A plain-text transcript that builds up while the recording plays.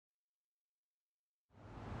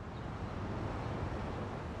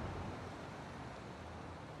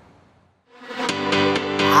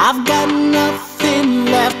I've got nothing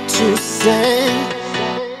left to say.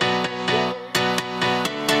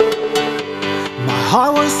 My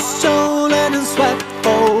heart was stolen and swept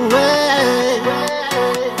away.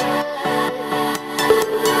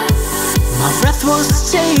 My breath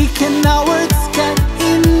was taken, now words get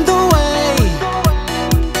in the way.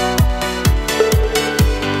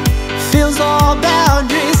 Feels all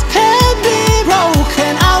boundaries can be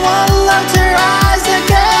broken. I want love to rise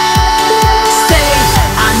again. Stay,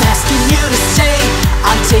 I'm asking you to stay.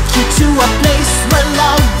 I'll take you to a place where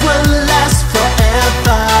love will last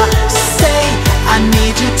forever. Stay, I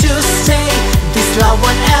need you to stay. This love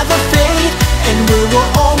won't ever fade, and we will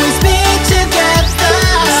always be together.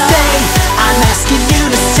 Stay, I'm asking you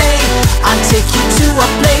to stay. I'll take you to a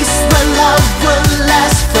place where love will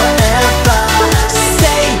last forever.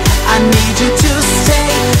 Stay, I need you to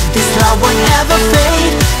stay. This love won't ever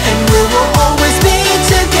fade, and we will always be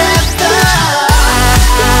together.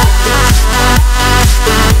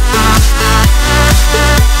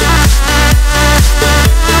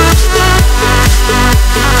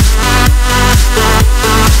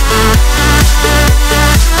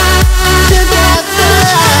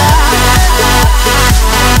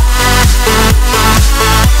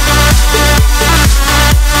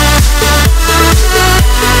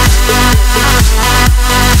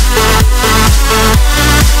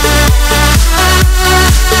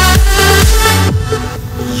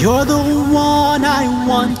 You're the one I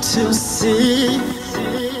want to see.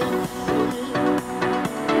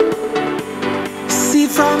 See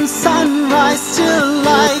from sunrise till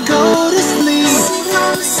I go to sleep. See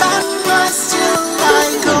from sunrise till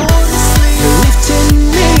I go to sleep. You're lifting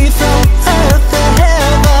me from earth to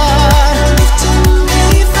heaven. Lifting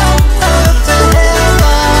me from earth to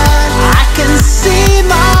heaven. I can see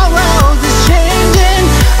my world is changing.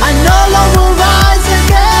 I know love will rise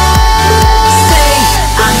again. Stay,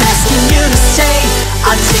 I'm asking you to stay.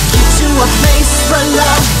 I'll take you to a place where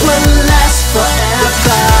love will last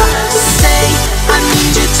forever. Stay, I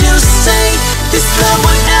need you to stay. This love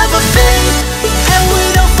won't ever fade, and we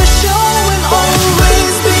know for sure we'll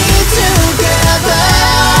always be together.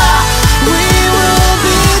 We will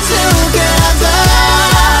be together.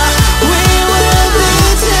 We will be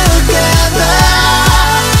together.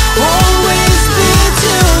 Always be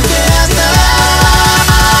together.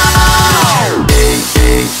 Hey,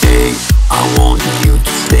 hey, hey, I want you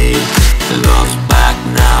to stay. Love's back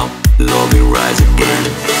now, love will rise again.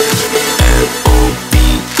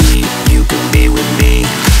 L-O-V-E, you can be with me.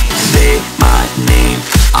 Say my name,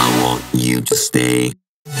 I want you to stay.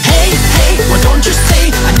 Hey, hey, why don't you stay?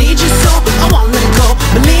 I need you so, I won't let go.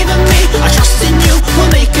 Believe in me, I trust in you, we'll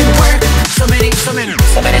make it work. So many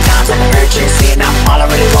times I've heard you say, now all I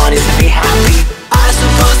really want is to be happy. I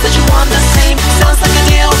suppose that you want the same, sounds like a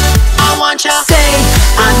deal. I want you. Stay,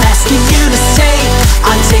 I'm asking you to stay.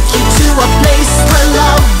 I'll take you to a place where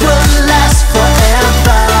love will last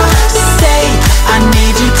forever. Stay, I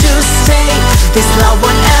need you to stay. This love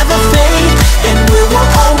won't ever fade, and we will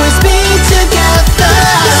always be together.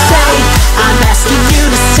 Stay, I'm asking you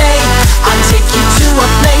to stay. I'll take you to a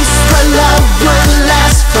place where love will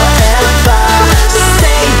last forever.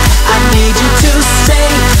 Stay, I need you to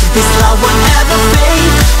stay. This love won't ever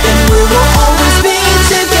fade, and we will always be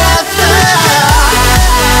together.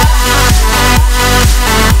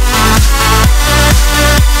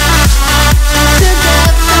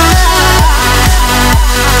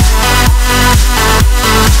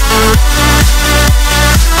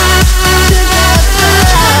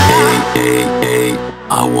 Hey, hey,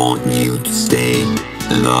 I want you to stay.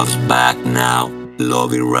 Love's back now,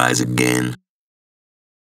 love will rise again.